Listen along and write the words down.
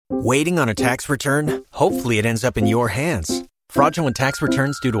Waiting on a tax return? Hopefully it ends up in your hands. Fraudulent tax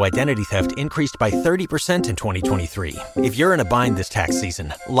returns due to identity theft increased by 30% in 2023. If you're in a bind this tax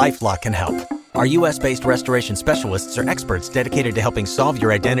season, LifeLock can help. Our U.S.-based restoration specialists are experts dedicated to helping solve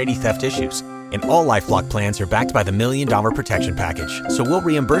your identity theft issues. And all LifeLock plans are backed by the $1 Million Protection Package. So we'll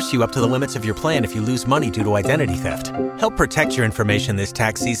reimburse you up to the limits of your plan if you lose money due to identity theft. Help protect your information this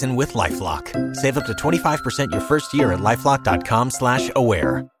tax season with LifeLock. Save up to 25% your first year at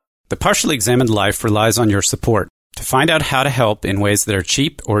LifeLock.com/aware. The Partially Examined Life relies on your support. To find out how to help in ways that are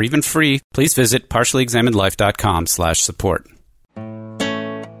cheap or even free, please visit partiallyexaminedlife.com/support.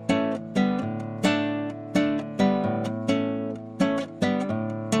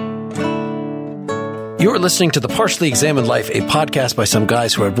 You're listening to The Partially Examined Life, a podcast by some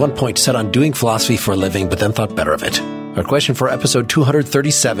guys who at one point set on doing philosophy for a living, but then thought better of it. Our question for episode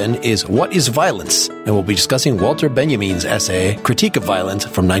 237 is, what is violence? And we'll be discussing Walter Benjamin's essay, Critique of Violence,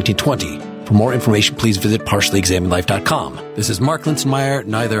 from 1920. For more information, please visit partiallyexaminedlife.com. This is Mark Linsenmeyer,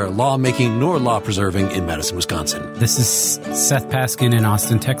 neither lawmaking nor law preserving in Madison, Wisconsin. This is Seth Paskin in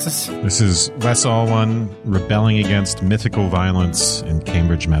Austin, Texas. This is Wes Alwan, rebelling against mythical violence in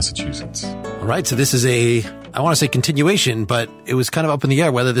Cambridge, Massachusetts. All right, so this is I want to say continuation, but it was kind of up in the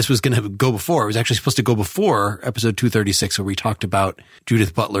air whether this was going to go before. It was actually supposed to go before episode 236, where we talked about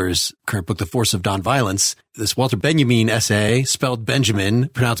Judith Butler's current book, The Force of Nonviolence. This Walter Benjamin essay, spelled Benjamin,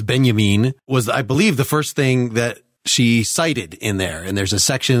 pronounced Benjamin, was, I believe, the first thing that she cited in there. And there's a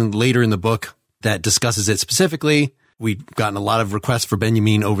section later in the book that discusses it specifically. We've gotten a lot of requests for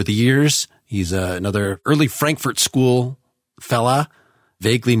Benjamin over the years. He's another early Frankfurt School fella.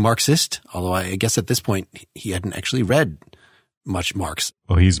 Vaguely Marxist, although I guess at this point he hadn't actually read much Marx.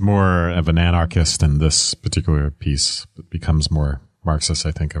 Well, he's more of an anarchist in this particular piece. It becomes more Marxist,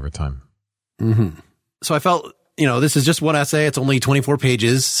 I think, over time. Mm-hmm. So I felt, this is just one essay. It's only 24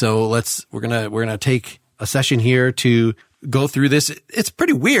 pages. So we're gonna take a session here to go through this. It's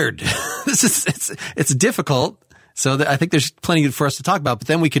pretty weird. It's difficult. So I think there's plenty for us to talk about. But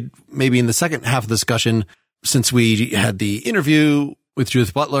then we could maybe in the second half of the discussion, since we had the interview with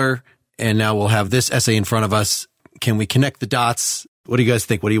Judith Butler, and now we'll have this essay in front of us. Can we connect the dots? What do you guys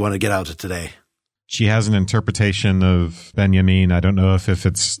think? What do you want to get out of today? She has an interpretation of Benjamin. I don't know if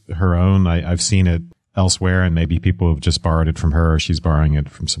it's her own. I've seen it elsewhere, and maybe people have just borrowed it from her, or she's borrowing it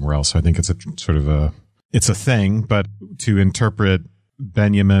from somewhere else. So I think it's it's a thing, but to interpret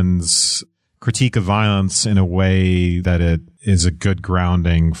Benjamin's critique of violence in a way that it is a good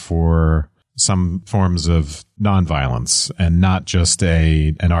grounding for some forms of nonviolence, and not just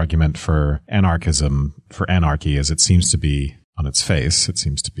an argument for anarchism, for anarchy, as it seems to be on its face. It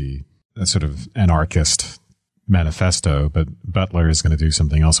seems to be a sort of anarchist manifesto, but Butler is going to do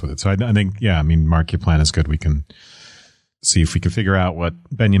something else with it. So I think, Mark, your plan is good. We can see if we can figure out what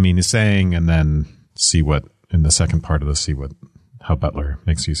Benjamin is saying, and then see what, in the second part of this, how Butler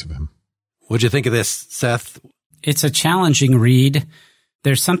makes use of him. What'd you think of this, Seth? It's a challenging read.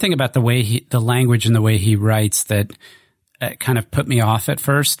 There's something about the way the language and the way he writes that kind of put me off at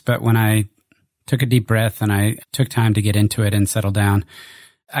first. But when I took a deep breath and I took time to get into it and settle down,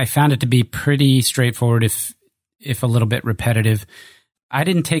 I found it to be pretty straightforward, if a little bit repetitive. I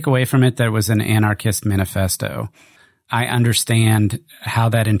didn't take away from it that it was an anarchist manifesto. I understand how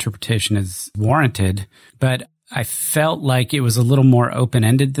that interpretation is warranted, but I felt like it was a little more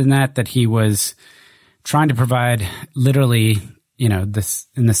open-ended than that he was trying to provide literally, this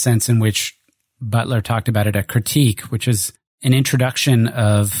in the sense in which Butler talked about it, a critique, which is an introduction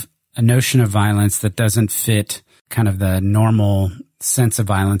of a notion of violence that doesn't fit kind of the normal sense of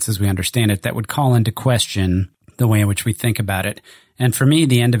violence as we understand it, that would call into question the way in which we think about it. And for me,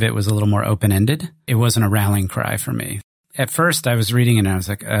 the end of it was a little more open-ended. It wasn't a rallying cry for me. At first, I was reading it and I was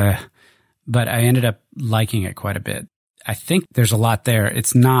like, but I ended up liking it quite a bit. I think there's a lot there.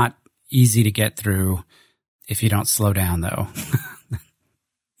 It's not easy to get through if you don't slow down, though.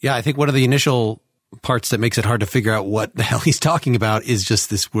 Yeah, I think one of the initial parts that makes it hard to figure out what the hell he's talking about is just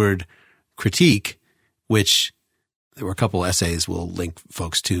this word critique, which there were a couple essays we'll link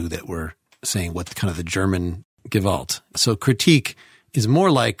folks to that were saying what kind of the German Gewalt. So critique is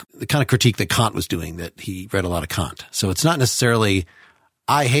more like the kind of critique that Kant was doing, that he read a lot of Kant. So it's not necessarily,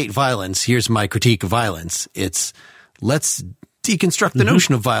 I hate violence, here's my critique of violence. It's, let's deconstruct the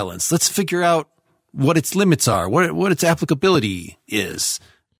notion of violence. Let's figure out what its limits are, what its applicability is.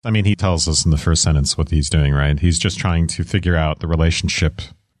 I mean, he tells us in the first sentence what he's doing, right? He's just trying to figure out the relationship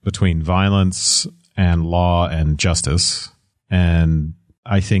between violence and law and justice. And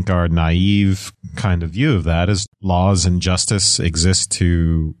I think our naive kind of view of that is laws and justice exist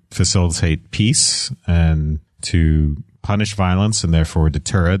to facilitate peace and to punish violence and therefore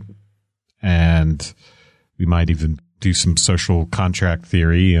deter it. And we might even do some social contract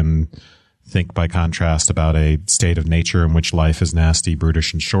theory and think by contrast about a state of nature in which life is nasty,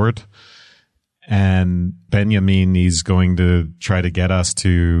 brutish, and short. And Benjamin is going to try to get us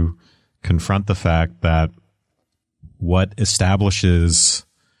to confront the fact that what establishes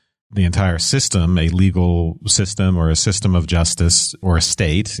the entire system, a legal system or a system of justice or a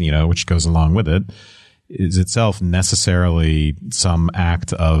state, which goes along with it, is itself necessarily some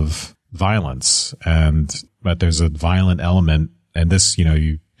act of violence. But there's a violent element, and this,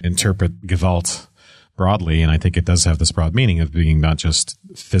 you interpret Gewalt broadly, and I think it does have this broad meaning of being not just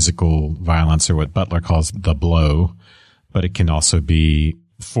physical violence or what Butler calls the blow, but it can also be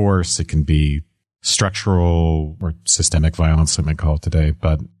force, it can be structural or systemic violence, some might call it today,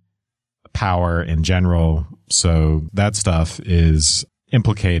 but power in general. So that stuff is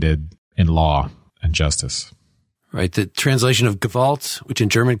implicated in law and justice. Right. The translation of Gewalt, which in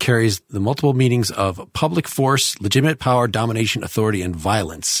German carries the multiple meanings of public force, legitimate power, domination, authority, and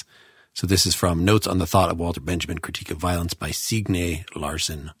violence. So this is from Notes on the Thought of Walter Benjamin, Critique of Violence by Signe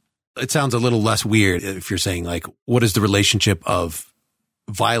Larsen. It sounds a little less weird if you're saying, like, what is the relationship of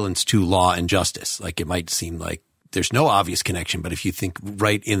violence to law and justice? Like, it might seem like there's no obvious connection, but if you think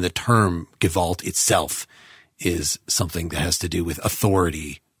right in the term, Gewalt itself is something that has to do with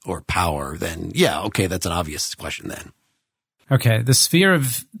authority or power, then yeah, okay, that's an obvious question then. Okay, the sphere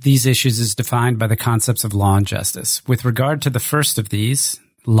of these issues is defined by the concepts of law and justice. With regard to the first of these,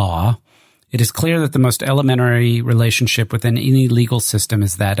 law, it is clear that the most elementary relationship within any legal system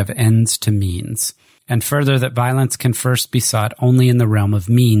is that of ends to means, and further that violence can first be sought only in the realm of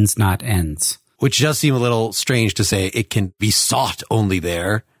means, not ends. Which does seem a little strange to say it can be sought only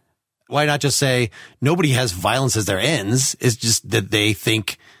there. Why not just say nobody has violence as their ends? It's just that they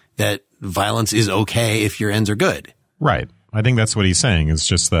think that violence is okay if your ends are good. Right. I think that's what he's saying. It's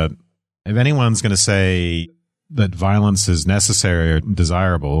just that if anyone's going to say that violence is necessary or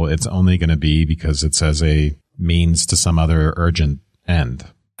desirable, it's only going to be because it's as a means to some other urgent end.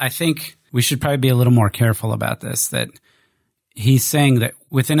 I think we should probably be a little more careful about this, that he's saying that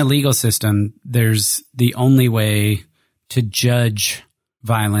within a legal system, there's the only way to judge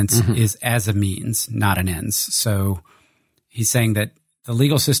violence is as a means, not an ends. So he's saying that the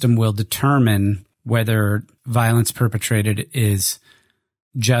legal system will determine whether violence perpetrated is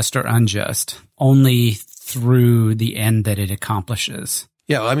just or unjust only through the end that it accomplishes.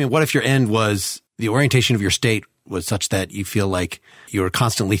 Yeah, I mean, what if your end was the orientation of your state was such that you feel like you're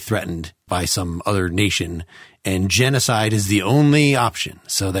constantly threatened by some other nation and genocide is the only option?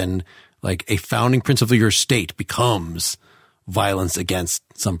 So then, like, a founding principle of your state becomes violence against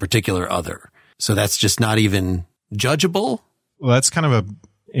some particular other. So that's just not even judgeable? Well, that's kind of an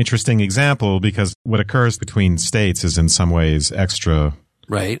interesting example because what occurs between states is in some ways extra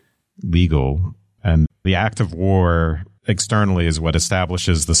legal. And the act of war externally is what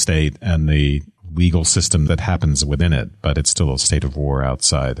establishes the state and the legal system that happens within it, but it's still a state of war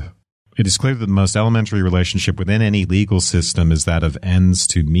outside. It is clear that the most elementary relationship within any legal system is that of ends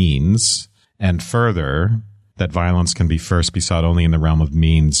to means, and further, that violence can be first be sought only in the realm of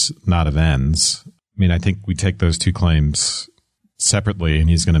means, not of ends. I mean, I think we take those two claims separately, and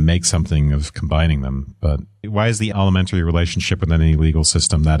he's going to make something of combining them. But why is the elementary relationship within any legal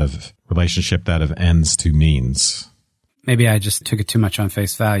system that of ends to means? Maybe I just took it too much on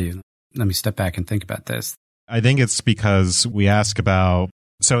face value. Let me step back and think about this. I think it's because we ask about,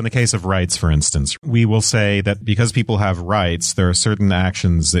 so in the case of rights, for instance, we will say that because people have rights, there are certain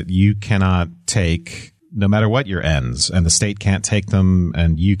actions that you cannot take no matter what your ends, and the state can't take them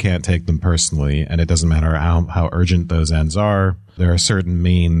and you can't take them personally. And it doesn't matter how urgent those ends are. There are certain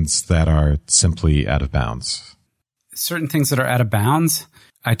means that are simply out of bounds. Certain things that are out of bounds.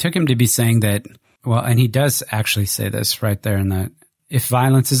 I took him to be saying that, well, and he does actually say this right there in the, if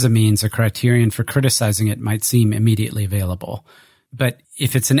violence is a means, a criterion for criticizing it might seem immediately available. But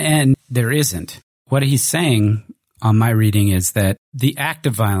if it's an end, there isn't. What he's saying on my reading is that the act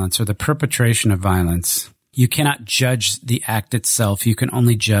of violence or the perpetration of violence, you cannot judge the act itself. You can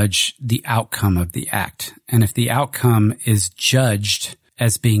only judge the outcome of the act. And if the outcome is judged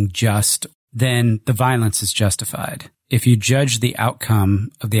as being just, then the violence is justified. If you judge the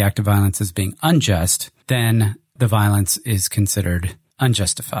outcome of the act of violence as being unjust, then the violence is considered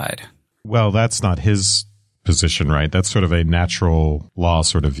unjustified. Well, that's not his position, right? That's sort of a natural law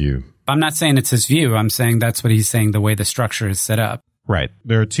sort of view. I'm not saying it's his view. I'm saying that's what he's saying, the way the structure is set up. Right.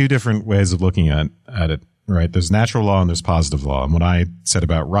 There are two different ways of looking at it, right? There's natural law and there's positive law. And what I said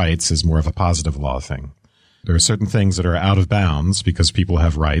about rights is more of a positive law thing. There are certain things that are out of bounds because people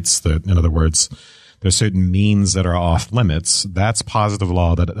have rights that, in other words, there's certain means that are off limits. That's positive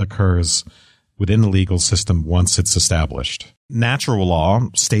law that occurs within the legal system once it's established. Natural law,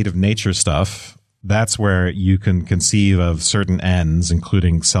 state of nature stuff, that's where you can conceive of certain ends,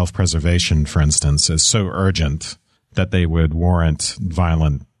 including self-preservation, for instance, as so urgent that they would warrant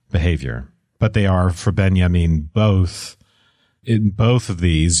violent behavior. But they are, for Benjamin, both. In both of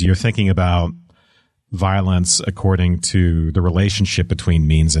these, you're thinking about violence according to the relationship between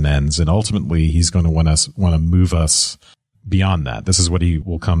means and ends. And ultimately, he's going to want to move us beyond that. This is what he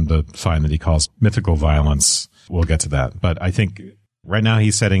will come to find that he calls mythical violence. We'll get to that. But I think right now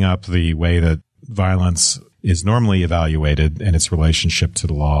he's setting up the way that violence is normally evaluated and its relationship to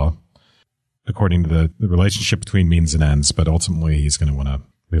the law according to the relationship between means and ends. But ultimately, he's going to want to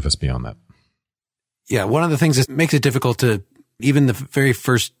move us beyond that. Yeah, one of the things that makes it difficult to even the very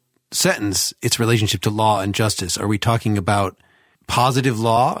first sentence, its relationship to law and justice. Are we talking about positive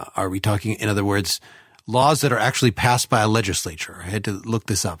law? Are we talking, in other words, laws that are actually passed by a legislature? I had to look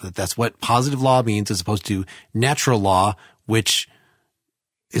this up. That's what positive law means as opposed to natural law, which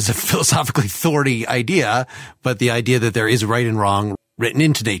is a philosophically thorny idea, but the idea that there is right and wrong written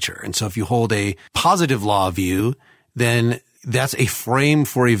into nature. And so if you hold a positive law view, then that's a frame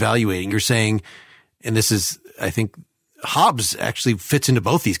for evaluating. You're saying, and this is, I think, Hobbes actually fits into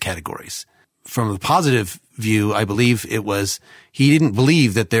both these categories. From the positive view, I believe it was, he didn't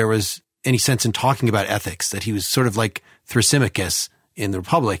believe that there was any sense in talking about ethics, that he was sort of like Thrasymachus in the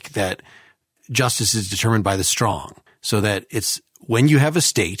Republic, that justice is determined by the strong. So that it's when you have a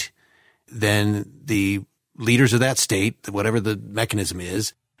state, then the leaders of that state, whatever the mechanism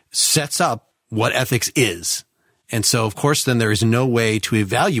is, sets up what ethics is. And so, of course, then there is no way to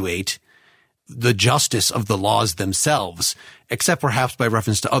evaluate the justice of the laws themselves, except perhaps by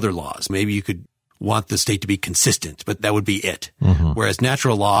reference to other laws. Maybe you could want the state to be consistent, but that would be it. Mm-hmm. Whereas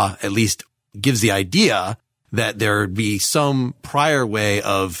natural law at least gives the idea that there would be some prior way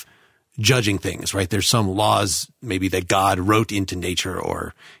of judging things, right? There's some laws maybe that God wrote into nature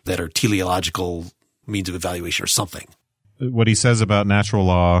or that are teleological means of evaluation or something. What he says about natural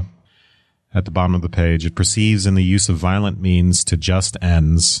law at the bottom of the page, it perceives in the use of violent means to just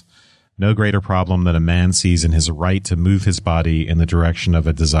ends no greater problem than a man sees in his right to move his body in the direction of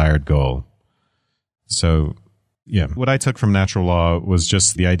a desired goal. So, yeah, what I took from natural law was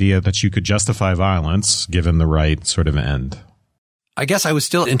just the idea that you could justify violence given the right sort of end. I guess I was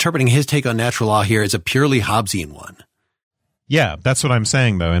still interpreting his take on natural law here as a purely Hobbesian one. Yeah, that's what I'm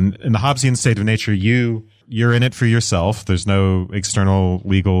saying, though. And in the Hobbesian state of nature, you're in it for yourself. There's no external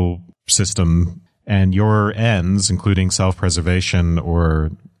legal system. And your ends, including self-preservation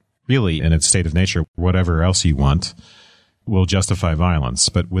or really in its state of nature, whatever else you want, will justify violence.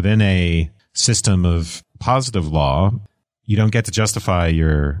 But within a system of positive law, you don't get to justify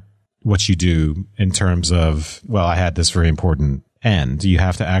what you do in terms of, well, I had this very important end. You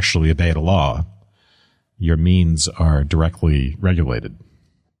have to actually obey the law. Your means are directly regulated.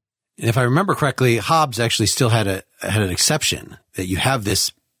 And if I remember correctly, Hobbes actually still had an exception that you have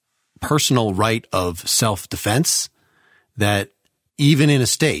this personal right of self-defense that even in a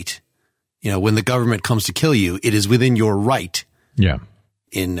state, when the government comes to kill you, it is within your right. Yeah.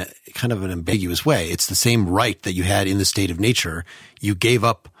 In kind of an ambiguous way. It's the same right that you had in the state of nature. You gave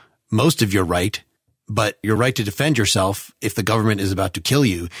up most of your right, but your right to defend yourself if the government is about to kill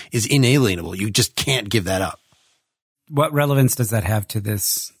you is inalienable. You just can't give that up. What relevance does that have to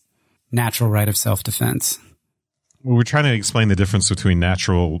this natural right of self-defense? Well, we're trying to explain the difference between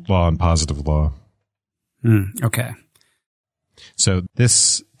natural law and positive law. Okay. So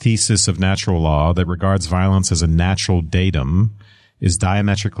this thesis of natural law that regards violence as a natural datum is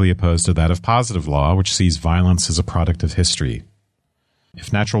diametrically opposed to that of positive law, which sees violence as a product of history.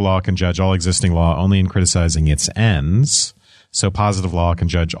 If natural law can judge all existing law only in criticizing its ends, so positive law can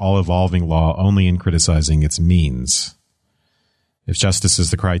judge all evolving law only in criticizing its means. If justice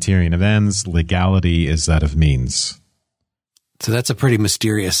is the criterion of ends, legality is that of means. So that's a pretty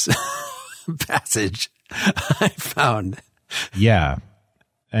mysterious passage I found. Yeah.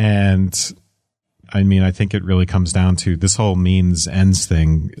 And I mean, I think it really comes down to this whole means ends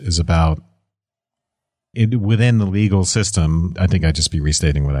thing is about it within the legal system. I think I'd just be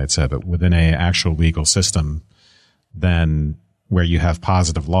restating what I'd said, but within a actual legal system, then where you have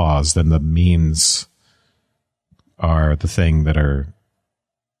positive laws, then the means are the thing that are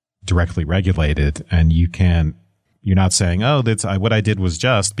directly regulated. And you're not saying, oh, what I did was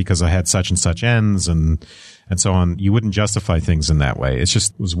just because I had such and such ends and so on. You wouldn't justify things in that way. It's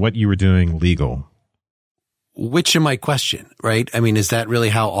just, was what you were doing legal? Which in my question, right? I mean, is that really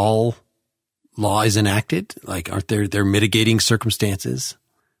how all law is enacted? Like, aren't there mitigating circumstances?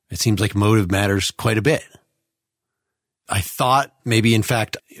 It seems like motive matters quite a bit. I thought maybe, in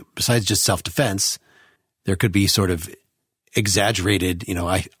fact, besides just self-defense, there could be sort of exaggerated,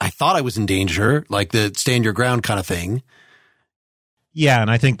 I thought I was in danger, like the stand your ground kind of thing. Yeah, and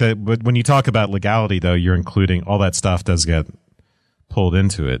I think that when you talk about legality, though, you're including all that stuff does get pulled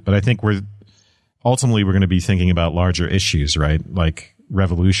into it. But I think we're going to be thinking about larger issues, right? Like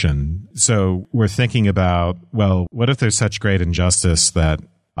revolution. So we're thinking about, well, what if there's such great injustice that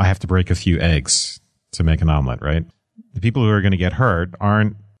I have to break a few eggs to make an omelet, right? The people who are going to get hurt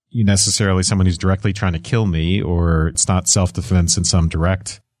aren't necessarily someone who's directly trying to kill me, or it's not self-defense in some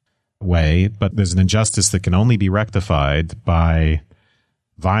direct way, but there's an injustice that can only be rectified by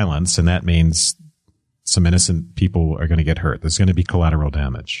violence, and that means some innocent people are going to get hurt. There's going to be collateral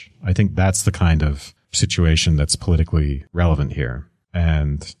damage. I think that's the kind of situation that's politically relevant here.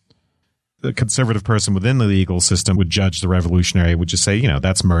 And the conservative person within the legal system would judge the revolutionary, would just say,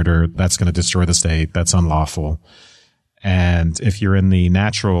 that's murder, that's going to destroy the state, that's unlawful. And if you're in the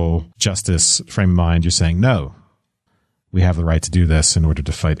natural justice frame of mind, you're saying, no, we have the right to do this in order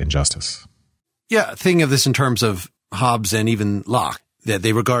to fight injustice. Yeah, thinking of this in terms of Hobbes and even Locke, that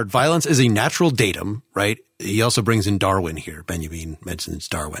they regard violence as a natural datum, right? He also brings in Darwin here. Benjamin mentions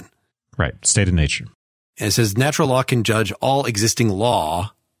Darwin. Right, state of nature. And it says natural law can judge all existing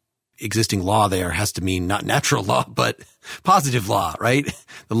law. Existing law there has to mean not natural law, but positive law, right?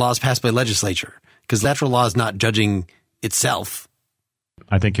 The laws passed by legislature. Because natural law is not judging itself.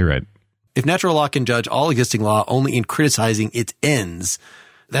 I think you're right. If natural law can judge all existing law only in criticizing its ends,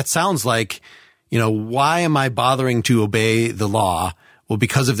 that sounds like, why am I bothering to obey the law? Well,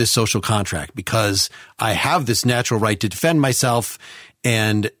 because of this social contract, because I have this natural right to defend myself,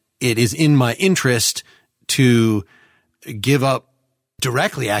 and it is in my interest to give up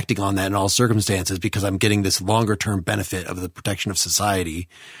directly acting on that in all circumstances because I'm getting this longer term benefit of the protection of society.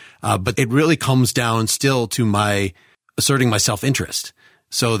 But it really comes down still to my asserting my self-interest,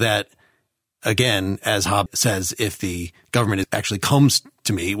 so that, again, as Hobbes says, if the government actually comes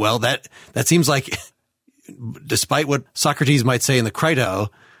to me, well, that seems like, despite what Socrates might say in the Crito,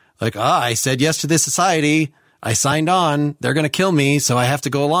 like, I said yes to this society, I signed on, they're going to kill me, so I have to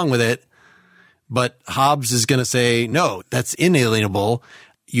go along with it. But Hobbes is going to say, no, that's inalienable.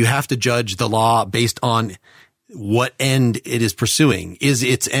 You have to judge the law based on what end it is pursuing. Is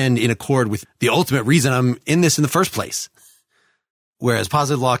its end in accord with the ultimate reason I'm in this in the first place? Whereas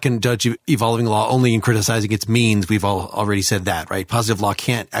positive law can judge evolving law only in criticizing its means. We've already said that, right? Positive law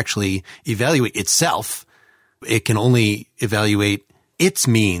can't actually evaluate itself. It can only evaluate its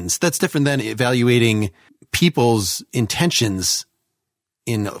means. That's different than evaluating people's intentions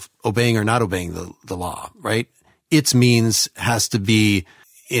in obeying or not obeying the law, right? Its means has to be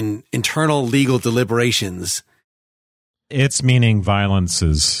in internal legal deliberations. Its meaning violence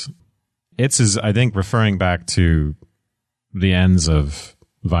is, I think, referring back to the ends of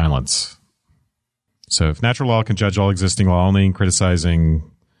violence. So if natural law can judge all existing law only in criticizing,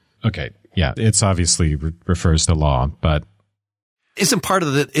 okay, yeah, it's obviously refers to law, but isn't part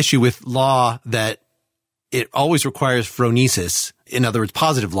of the issue with law that it always requires phronesis, in other words,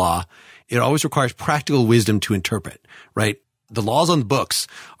 positive law. It always requires practical wisdom to interpret, right? The laws on the books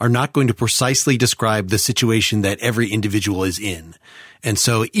are not going to precisely describe the situation that every individual is in. And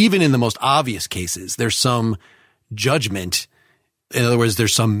so even in the most obvious cases, there's some judgment. In other words,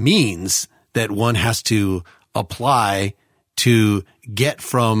 there's some means that one has to apply to get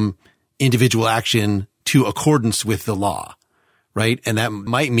from individual action to accordance with the law, right? And that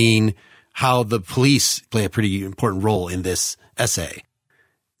might mean how the police play a pretty important role in this essay.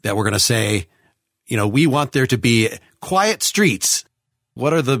 That we're going to say, we want there to be quiet streets.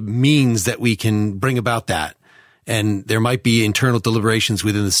 What are the means that we can bring about that? And there might be internal deliberations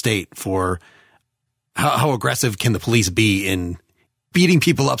within the state for how aggressive can the police be in beating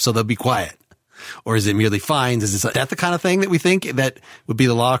people up so they'll be quiet? Or is it merely fines? Is that the kind of thing that we think that would be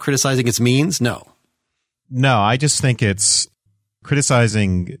the law criticizing its means? No, I just think it's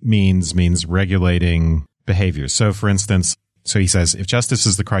criticizing means regulating behavior. So for instance, he says, if justice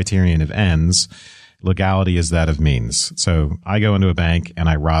is the criterion of ends, legality is that of means. So I go into a bank and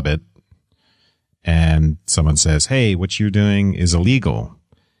I rob it, and someone says, hey, what you're doing is illegal.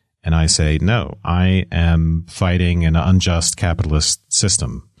 And I say, no, I am fighting an unjust capitalist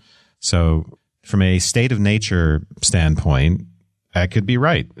system. So from a state of nature standpoint, that could be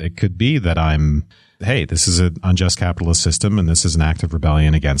right. It could be that hey, this is an unjust capitalist system and this is an act of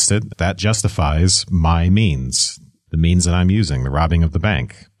rebellion against it. That justifies my means, the means that I'm using, the robbing of the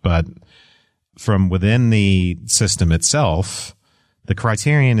bank. But from within the system itself, the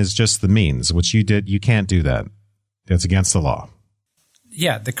criterion is just the means. What you did, you can't do that. That's against the law.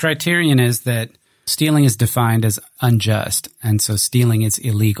 Yeah, the criterion is that stealing is defined as unjust, and so stealing is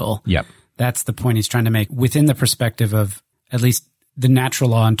illegal. Yep. That's the point he's trying to make within the perspective of at least the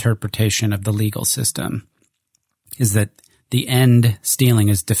natural law interpretation of the legal system, is that the end stealing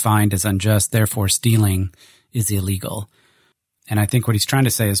is defined as unjust, therefore stealing is illegal. And I think what he's trying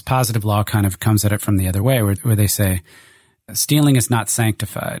to say is positive law kind of comes at it from the other way, where they say stealing is not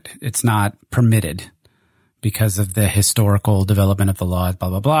sanctified. It's not permitted because of the historical development of the law, blah,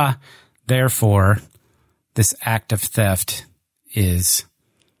 blah, blah. Therefore, this act of theft is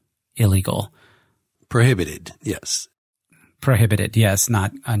illegal. Prohibited, yes. Prohibited, yes,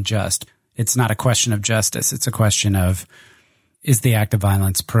 not unjust. It's not a question of justice. It's a question of, is the act of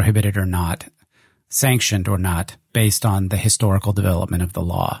violence prohibited or not, sanctioned or not, based on the historical development of the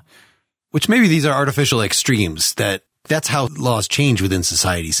law. Which maybe these are artificial extremes, that's how laws change within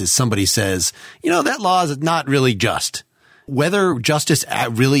societies, is somebody says, that law is not really just. Whether justice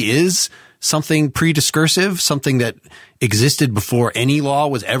really is something prediscursive, something that existed before any law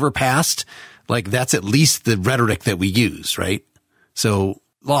was ever passed, that's at least the rhetoric that we use, right? So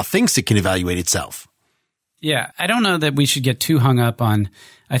law thinks it can evaluate itself. Yeah, I don't know that we should get too hung up on,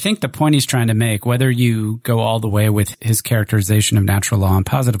 I think the point he's trying to make, whether you go all the way with his characterization of natural law and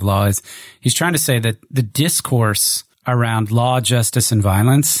positive law, is he's trying to say that the discourse around law, justice, and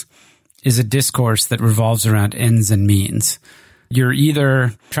violence is a discourse that revolves around ends and means. You're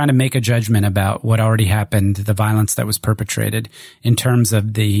either trying to make a judgment about what already happened, the violence that was perpetrated, in terms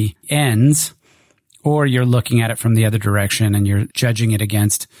of the ends, or you're looking at it from the other direction and you're judging it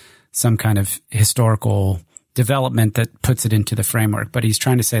against some kind of historical development that puts it into the framework. But he's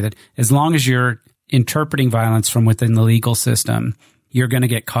trying to say that as long as you're interpreting violence from within the legal system, you're going to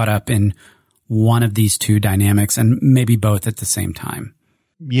get caught up in one of these two dynamics and maybe both at the same time.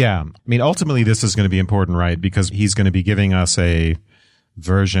 Yeah. I mean, ultimately, this is going to be important, right? Because he's going to be giving us a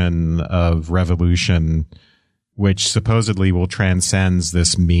version of revolution which supposedly will transcend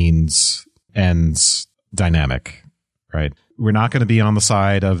this means ends dynamic, right? We're not going to be on the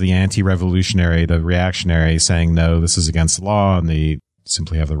side of the anti-revolutionary, the reactionary, saying, no, this is against the law and they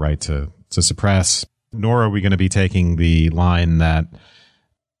simply have the right to suppress. Nor are we going to be taking the line that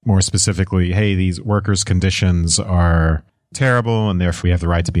more specifically, hey, these workers' conditions are terrible and therefore we have the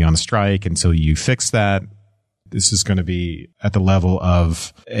right to be on strike until you fix that. This is going to be at the level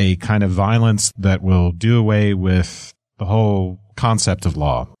of a kind of violence that will do away with the whole concept of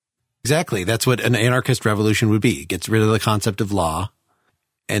law. Exactly. That's what an anarchist revolution would be. It gets rid of the concept of law.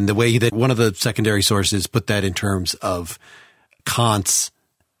 And the way that one of the secondary sources put that in terms of Kant's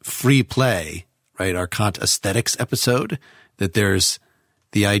free play, right? Our Kant aesthetics episode, that there's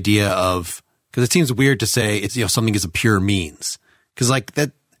the idea of, because it seems weird to say it's, something is a pure means. Because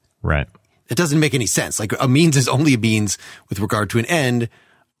that, right. It doesn't make any sense. A means is only a means with regard to an end,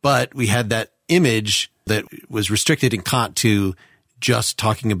 but we had that image that was restricted in Kant to just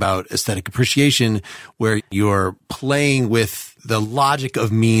talking about aesthetic appreciation, where you're playing with the logic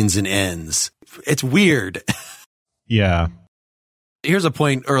of means and ends. It's weird. Yeah. Here's a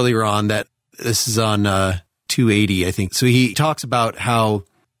point earlier on that this is on 280, I think. So he talks about how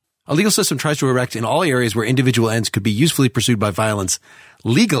a legal system tries to erect in all areas where individual ends could be usefully pursued by violence,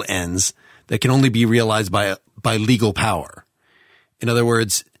 legal ends that can only be realized by legal power. In other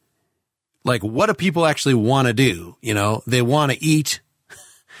words, what do people actually want to do? They want to eat.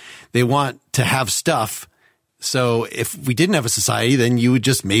 They want to have stuff. So if we didn't have a society, then you would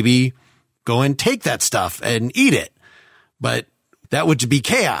just maybe go and take that stuff and eat it. But that would be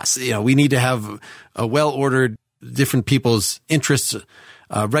chaos. We need to have a well-ordered, different people's interests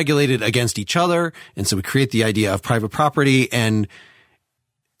regulated against each other. And so we create the idea of private property. And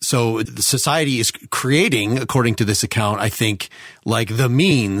so the society is creating, according to this account, I think, the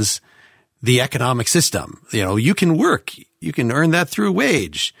means, the economic system. You can work, you can earn that through a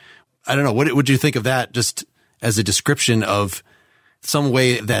wage. I don't know. What would you think of that, just as a description of some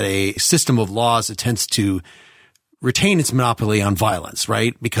way that a system of laws attempts to retain its monopoly on violence,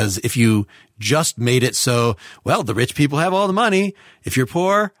 right? Because if you just made it so, well, the rich people have all the money. If you're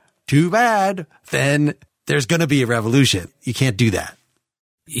poor, too bad. Then there's going to be a revolution. You can't do that.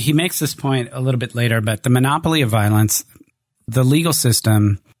 He makes this point a little bit later, but the monopoly of violence, the legal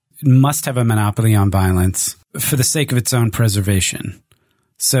system must have a monopoly on violence for the sake of its own preservation.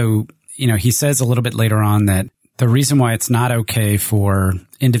 So, he says a little bit later on that the reason why it's not okay for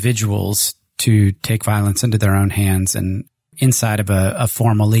individuals to take violence into their own hands and inside of a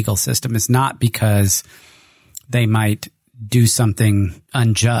formal legal system is not because they might do something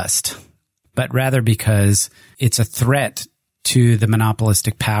unjust, but rather because it's a threat to the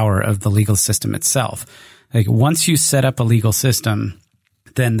monopolistic power of the legal system itself. Once you set up a legal system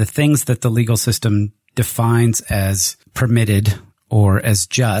then the things that the legal system defines as permitted or as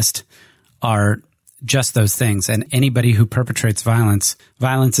just are just those things. And anybody who perpetrates violence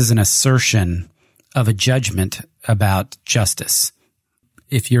is an assertion of a judgment about justice.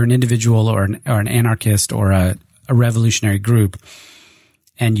 If you're an individual or an anarchist or a revolutionary group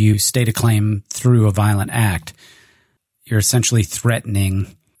and you state a claim through a violent act, you're essentially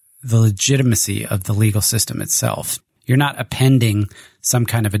threatening the legitimacy of the legal system itself. You're not appending some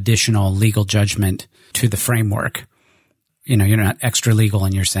kind of additional legal judgment to the framework. You're not extra legal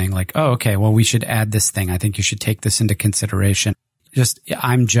and you're saying like, oh, okay, well, we should add this thing. I think you should take this into consideration.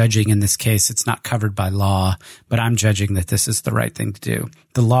 I'm judging in this case, it's not covered by law, but I'm judging that this is the right thing to do.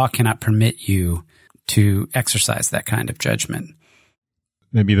 The law cannot permit you to exercise that kind of judgment.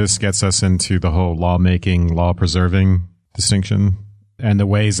 Maybe this gets us into the whole lawmaking, law preserving distinction and the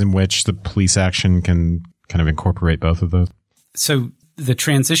ways in which the police action can kind of incorporate both of those. So the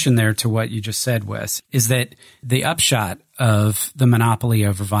transition there to what you just said, Wes, is that the upshot of the monopoly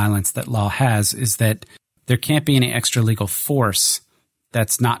over violence that law has is that there can't be any extra legal force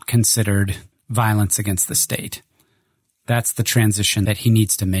that's not considered violence against the state. That's the transition that he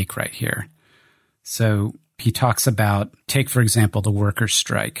needs to make right here. So he talks about, take, for example, the workers'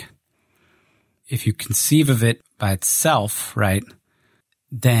 strike. If you conceive of it by itself, right,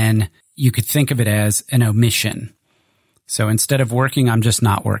 then you could think of it as an omission. So instead of working, I'm just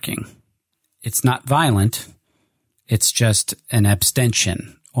not working. It's not violent. It's just an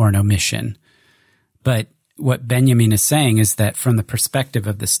abstention or an omission. But what Benjamin is saying is that from the perspective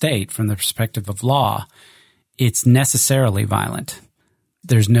of the state, from the perspective of law, it's necessarily violent.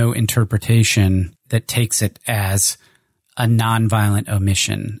 There's no interpretation that takes it as a nonviolent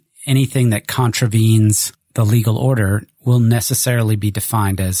omission. Anything that contravenes the legal order will necessarily be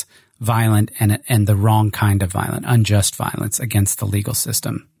defined as violent and the wrong kind of violent, unjust violence against the legal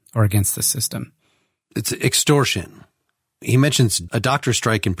system or against the system. It's extortion. He mentions a doctor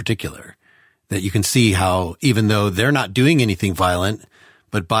strike in particular, that you can see how even though they're not doing anything violent,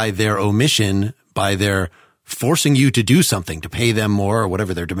 but by their omission, by their forcing you to do something, to pay them more or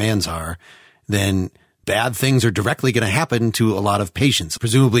whatever their demands are, then bad things are directly going to happen to a lot of patients,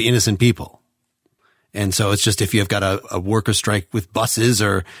 presumably innocent people. And so it's just if you've got a worker strike with buses,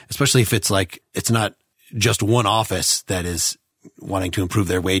 or especially if it's like, it's not just one office that is wanting to improve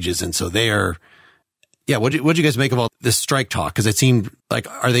their wages. And so what'd you guys make of all this strike talk? Cause it seemed like,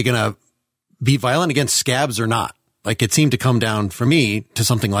 are they going to be violent against scabs or not? Like it seemed to come down for me to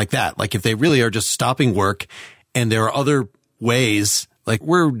something like that. Like if they really are just stopping work and there are other ways, like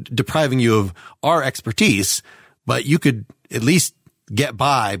we're depriving you of our expertise, but you could at least get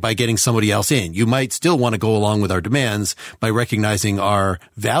by getting somebody else in. You might still want to go along with our demands by recognizing our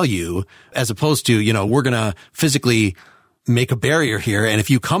value, as opposed to, we're going to physically make a barrier here. And if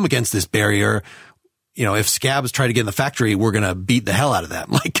you come against this barrier, if scabs try to get in the factory, we're going to beat the hell out of them.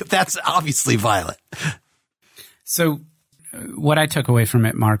 Like that's obviously violent. So what I took away from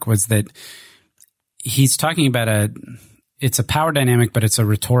it, Mark, was that he's talking about it's a power dynamic, but it's a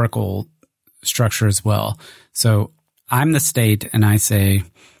rhetorical structure as well. So I'm the state and I say,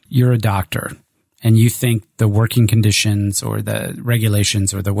 you're a doctor and you think the working conditions or the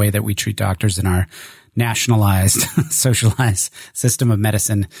regulations or the way that we treat doctors in our nationalized, socialized system of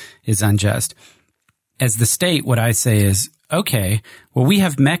medicine is unjust. As the state, what I say is, okay, well, we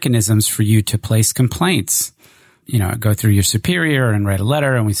have mechanisms for you to place complaints. Go through your superior and write a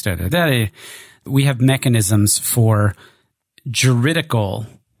letter and we study that. We have mechanisms for juridical,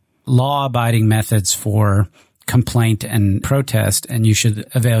 law-abiding methods for complaint and protest, and you should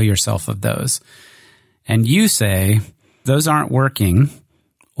avail yourself of those. And you say those aren't working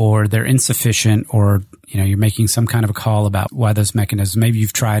or they're insufficient or, you're making some kind of a call about why those mechanisms, maybe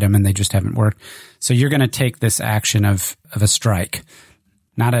you've tried them and they just haven't worked. So you're going to take this action of a strike,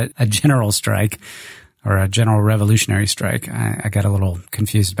 not a general strike or a general revolutionary strike. I got a little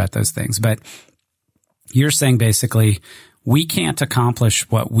confused about those things, but you're saying basically we can't accomplish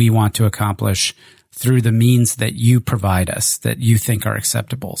what we want to accomplish through the means that you provide us, that you think are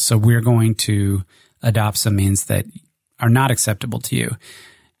acceptable. So we're going to adopt some means that are not acceptable to you.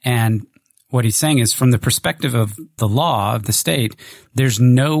 And what he's saying is from the perspective of the law of the state, there's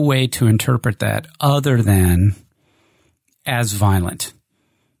no way to interpret that other than as violent.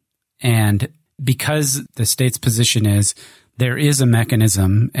 And because the state's position is there is a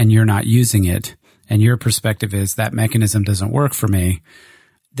mechanism and you're not using it, and your perspective is that mechanism doesn't work for me,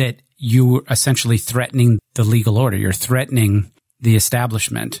 that you're essentially threatening the legal order. You're threatening the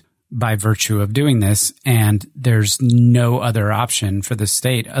establishment by virtue of doing this, and there's no other option for the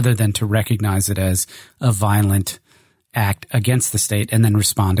state other than to recognize it as a violent act against the state and then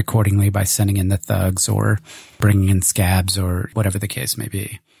respond accordingly by sending in the thugs or bringing in scabs or whatever the case may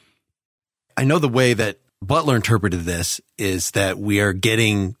be. I know the way that Butler interpreted this is that we are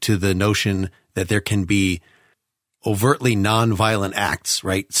getting to the notion that there can be overtly nonviolent acts,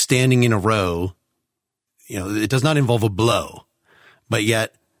 right? Standing in a row, it does not involve a blow, but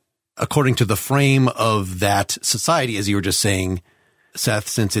yet according to the frame of that society, as you were just saying, Seth,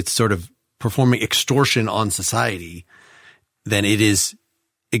 since it's sort of performing extortion on society, then it is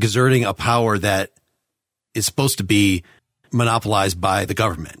exerting a power that is supposed to be monopolized by the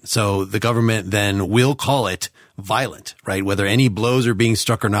government. So the government then will call it violent, right? Whether any blows are being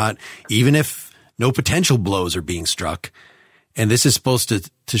struck or not, even if no potential blows are being struck. And this is supposed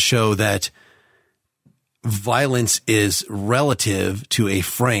to show that violence is relative to a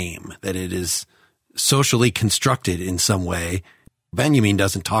frame, that it is socially constructed in some way. Benjamin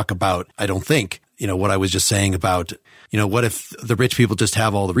doesn't talk about, I don't think, what I was just saying about, what if the rich people just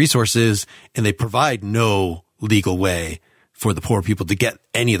have all the resources and they provide no legal way for the poor people to get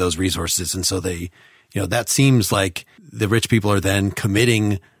any of those resources. And so they, that seems like the rich people are then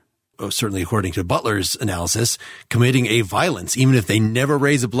committing, certainly according to Butler's analysis, committing a violence, even if they never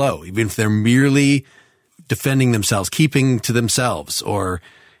raise a blow, even if they're merely defending themselves, keeping to themselves, or,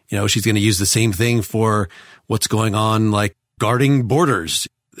 she's going to use the same thing for what's going on, like guarding borders.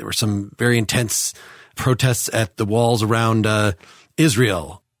 There were some very intense protests at the walls around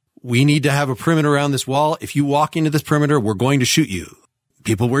Israel. We need to have a perimeter around this wall. If you walk into this perimeter, we're going to shoot you.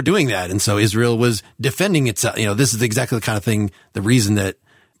 People were doing that. And so Israel was defending itself. This is exactly the kind of thing, the reason that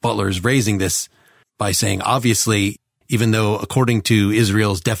Butler is raising this by saying, obviously, even though according to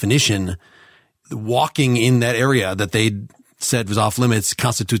Israel's definition, walking in that area that they said was off limits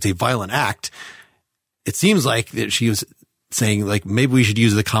constitutes a violent act, it seems like that she was saying, like, maybe we should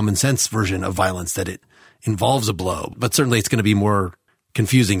use the common sense version of violence, that it involves a blow. But certainly it's going to be more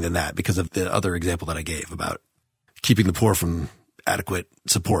confusing than that because of the other example that I gave about keeping the poor from adequate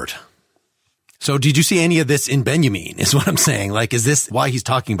support. So did you see any of this in Benjamin, is what I'm saying? Like, is this why he's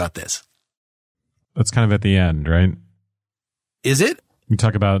talking about this? That's kind of at the end, right? Is it? You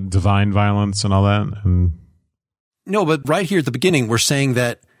talk about divine violence and all that. And no, but right here at the beginning, we're saying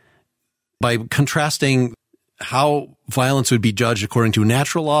that by contrasting how violence would be judged according to a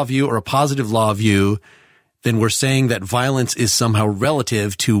natural law view or a positive law view, then we're saying that violence is somehow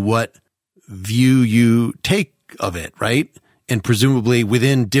relative to what view you take of it, right? And presumably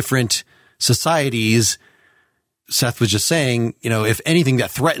within different societies, Seth was just saying, if anything that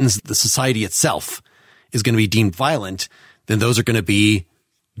threatens the society itself is going to be deemed violent, then those are going to be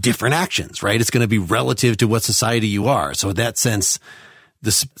different actions, right? It's going to be relative to what society you are. So in that sense, the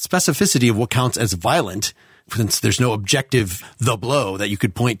specificity of what counts as violent, since there's no objective, the blow that you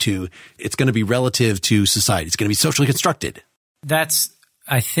could point to, it's going to be relative to society. It's going to be socially constructed. That's,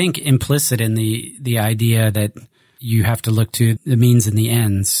 I think, implicit in the idea that you have to look to the means and the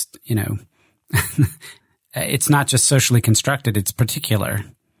ends, It's not just socially constructed, it's particular.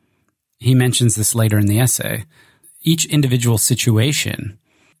 He mentions this later in the essay. Each individual situation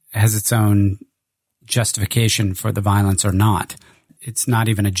has its own justification for the violence or not. It's not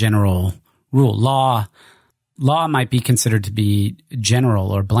even a general rule. Law might be considered to be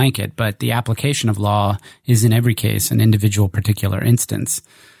general or blanket, but the application of law is in every case an individual particular instance.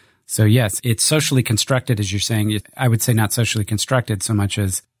 So yes, it's socially constructed, as you're saying. I would say not socially constructed so much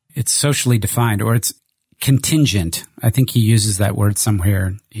as it's socially defined, or it's contingent. I think he uses that word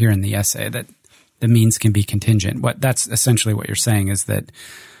somewhere here in the essay, that the means can be contingent. That's essentially what you're saying, is that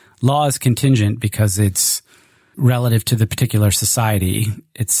law is contingent because it's relative to the particular society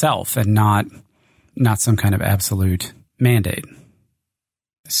itself and not some kind of absolute mandate.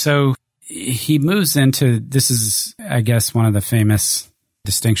 So he moves into, this is, I guess, one of the famous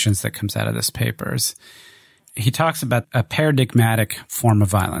distinctions that comes out of this paper. He talks about a paradigmatic form of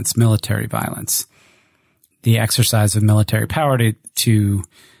violence, military violence, the exercise of military power to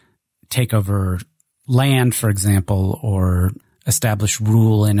take over land, for example, or establish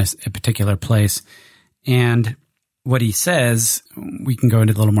rule in a particular place. And what he says, we can go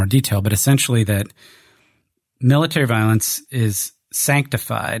into a little more detail, but essentially that military violence is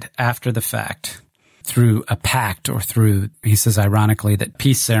sanctified after the fact through a pact, or through, he says ironically, that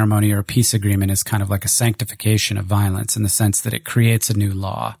peace ceremony or a peace agreement is kind of like a sanctification of violence in the sense that it creates a new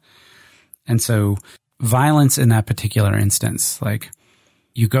law. And so violence in that particular instance, like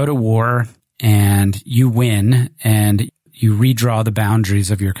you go to war and you win and you redraw the boundaries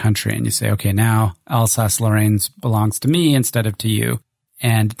of your country and you say, okay, now Alsace-Lorraine belongs to me instead of to you.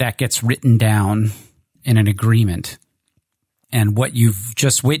 And that gets written down in an agreement. And what you've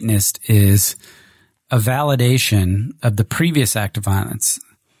just witnessed is a validation of the previous act of violence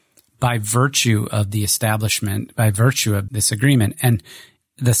by virtue of the establishment, by virtue of this agreement, and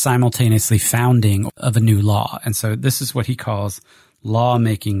the simultaneously founding of a new law. And so this is what he calls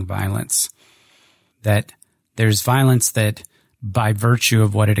law-making violence, that there's violence that by virtue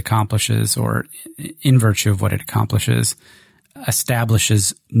of what it accomplishes or in virtue of what it accomplishes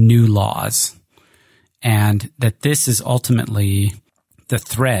establishes new laws, and that this is ultimately the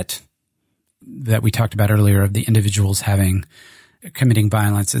threat that we talked about earlier of the individuals committing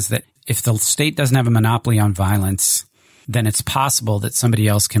violence, is that if the state doesn't have a monopoly on violence, then it's possible that somebody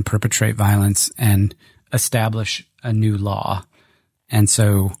else can perpetrate violence and establish a new law. And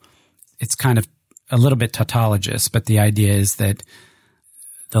so it's kind of a little bit tautologous, but the idea is that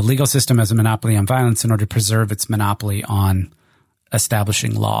the legal system has a monopoly on violence in order to preserve its monopoly on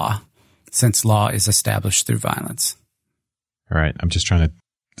establishing law, since law is established through violence. All right. I'm just trying to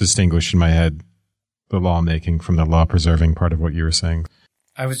distinguish in my head the lawmaking from the law preserving part of what you were saying.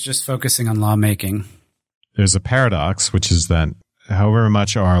 I was just focusing on lawmaking. There's a paradox, which is that however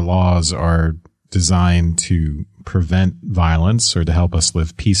much our laws are designed to prevent violence or to help us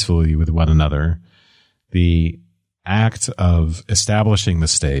live peacefully with one another, the act of establishing the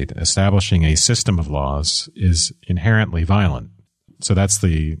state, establishing a system of laws, is inherently violent. So that's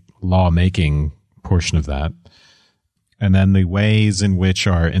the lawmaking portion of that. And then the ways in which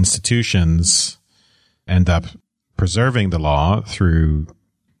our institutions end up preserving the law through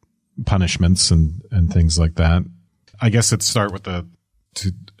punishments and things like that. I guess let's start with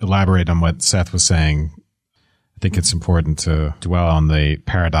to elaborate on what Seth was saying. I think it's important to dwell on the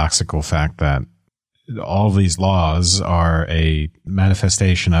paradoxical fact that all of these laws are a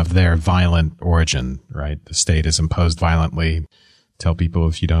manifestation of their violent origin, right? The state is imposed violently. Tell people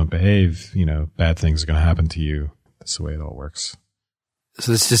if you don't behave, bad things are going to happen to you. That's the way it all works.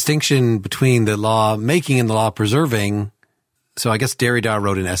 So this distinction between the law making and the law preserving. So I guess Derrida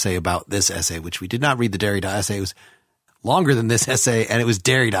wrote an essay about this essay, which we did not read the Derrida essay. It was longer than this essay, and it was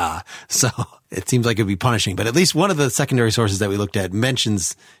Derrida. So it seems like it would be punishing. But at least one of the secondary sources that we looked at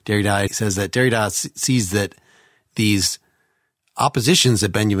mentions Derrida. It says that Derrida sees that these oppositions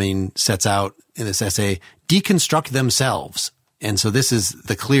that Benjamin sets out in this essay deconstruct themselves. And so this is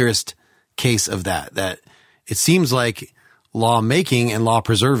the clearest case of that it seems like law making and law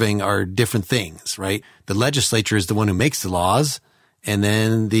preserving are different things, right? The legislature is the one who makes the laws, and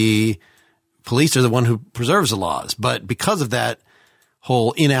then the police are the one who preserves the laws. But because of that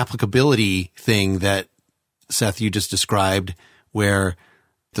whole inapplicability thing that Seth, you just described, where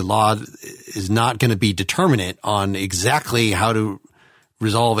the law is not going to be determinate on exactly how to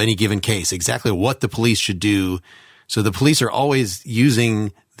resolve any given case, exactly what the police should do. So the police are always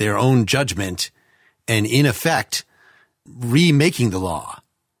using their own judgment and in effect remaking the law,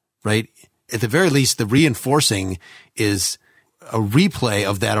 right? At the very least, the reinforcing is a replay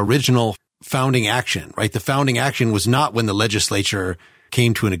of that original founding action, right? The founding action was not when the legislature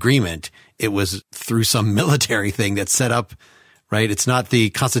came to an agreement. It was through some military thing that's set up, right? It's not the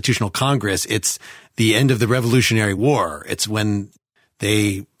Constitutional Congress. It's the end of the Revolutionary War. It's when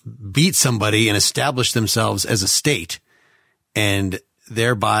they beat somebody and established themselves as a state. And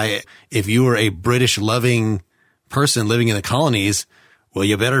thereby, if you were a British loving person living in the colonies, well,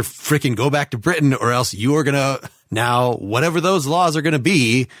 you better frickin' go back to Britain, or else you are going to now, whatever those laws are going to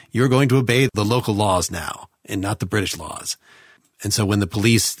be, you're going to obey the local laws now and not the British laws. And so when the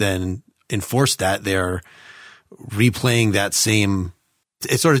police then enforce that, they're replaying that same,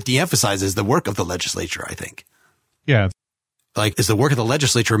 it sort of de-emphasizes the work of the legislature, I think. Yeah. Like, is the work of the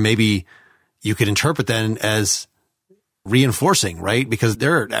legislature, maybe you could interpret then as reinforcing, right? Because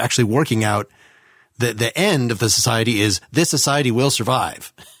they're actually working out the end of the society is this society will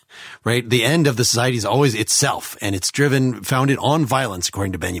survive, right? The end of the society is always itself, and it's founded on violence,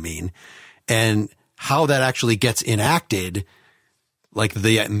 according to Benjamin. And how that actually gets enacted, like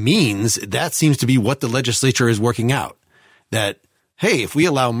the means, that seems to be what the legislature is working out. That, hey, if we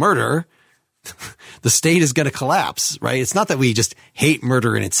allow murder, the state is going to collapse, right? It's not that we just hate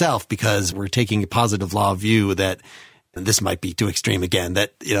murder in itself because we're taking a positive law view that, and this might be too extreme again,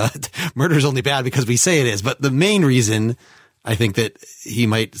 that, murder is only bad because we say it is. But the main reason, I think, that he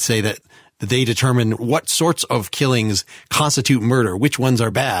might say that they determine what sorts of killings constitute murder, which ones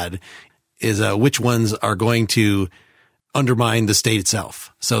are bad, is which ones are going to undermine the state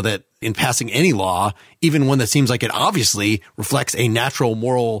itself. So that in passing any law, even one that seems like it obviously reflects a natural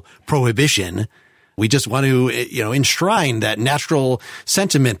moral prohibition, we just want to, enshrine that natural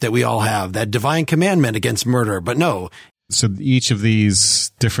sentiment that we all have, that divine commandment against murder. But no. So each of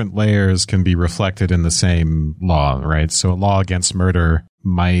these different layers can be reflected in the same law, right? So a law against murder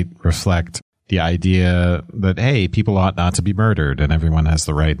might reflect the idea that, hey, people ought not to be murdered and everyone has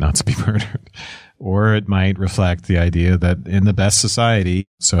the right not to be murdered. Or it might reflect the idea that in the best society,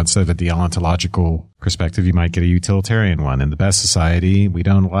 so instead of a deontological perspective, you might get a utilitarian one. In the best society, we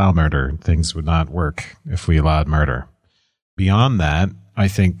don't allow murder. Things would not work if we allowed murder. Beyond that, I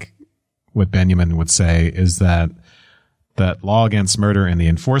think what Benjamin would say is that law against murder and the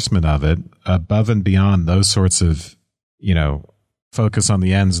enforcement of it, above and beyond those sorts of, focus on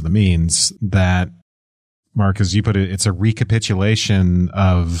the ends and the means, that, Mark, as you put it, it's a recapitulation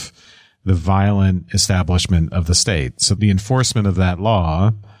of the violent establishment of the state. So the enforcement of that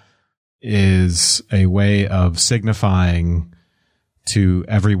law is a way of signifying to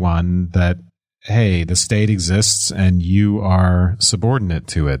everyone that, hey, the state exists and you are subordinate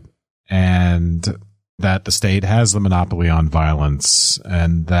to it, and that the state has the monopoly on violence,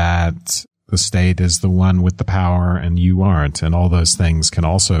 and that the state is the one with the power and you aren't. And all those things can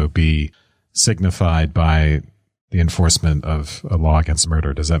also be signified by the enforcement of a law against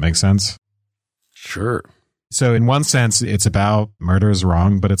murder. Does that make sense? Sure. So in one sense, it's about murder is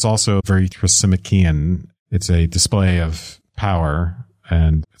wrong, but it's also very Thrasymachiean. It's a display of power,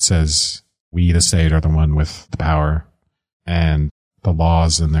 and it says we, the state, are the one with the power, and the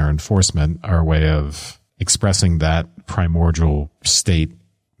laws and their enforcement are a way of expressing that primordial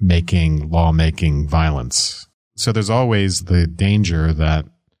state-making, law-making violence. So there's always the danger that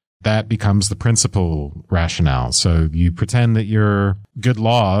becomes the principal rationale. So you pretend that your good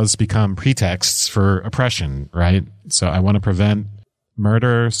laws become pretexts for oppression, right? So I want to prevent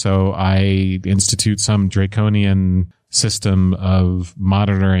murder, so I institute some draconian system of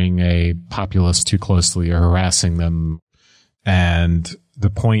monitoring a populace too closely or harassing them. And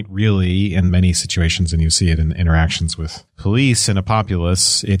the point really, in many situations, and you see it in interactions with police and a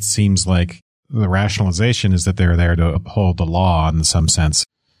populace, it seems like the rationalization is that they're there to uphold the law in some sense,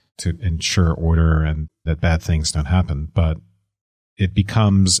 to ensure order and that bad things don't happen. But it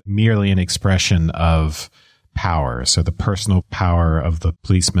becomes merely an expression of power. So the personal power of the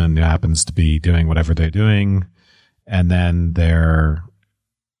policeman who happens to be doing whatever they're doing, and then their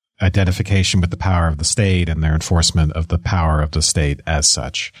identification with the power of the state and their enforcement of the power of the state as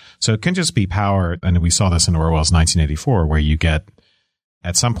such. So it can just be power. And we saw this in Orwell's 1984, where you get,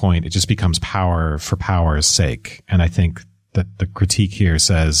 at some point, it just becomes power for power's sake. And I think that the critique here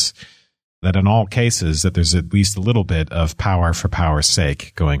says that in all cases that there's at least a little bit of power for power's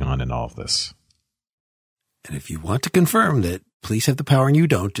sake going on in all of this. And if you want to confirm that police have the power and you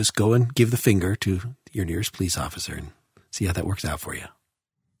don't, just go and give the finger to your nearest police officer and see how that works out for you.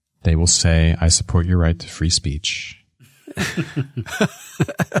 They will say, I support your right to free speech.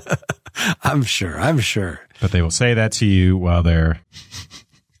 I'm sure. But they will say that to you while they're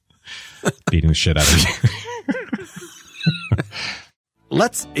beating the shit out of you.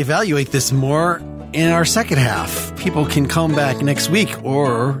 Let's evaluate this more in our second half. People can come back next week,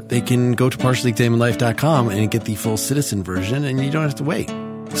 or they can go to partiallyexaminedlife.com and get the full citizen version, and you don't have to wait.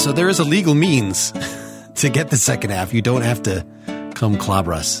 So there is a legal means to get the second half. You don't have to come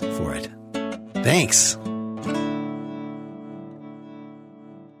clobber us for it. Thanks.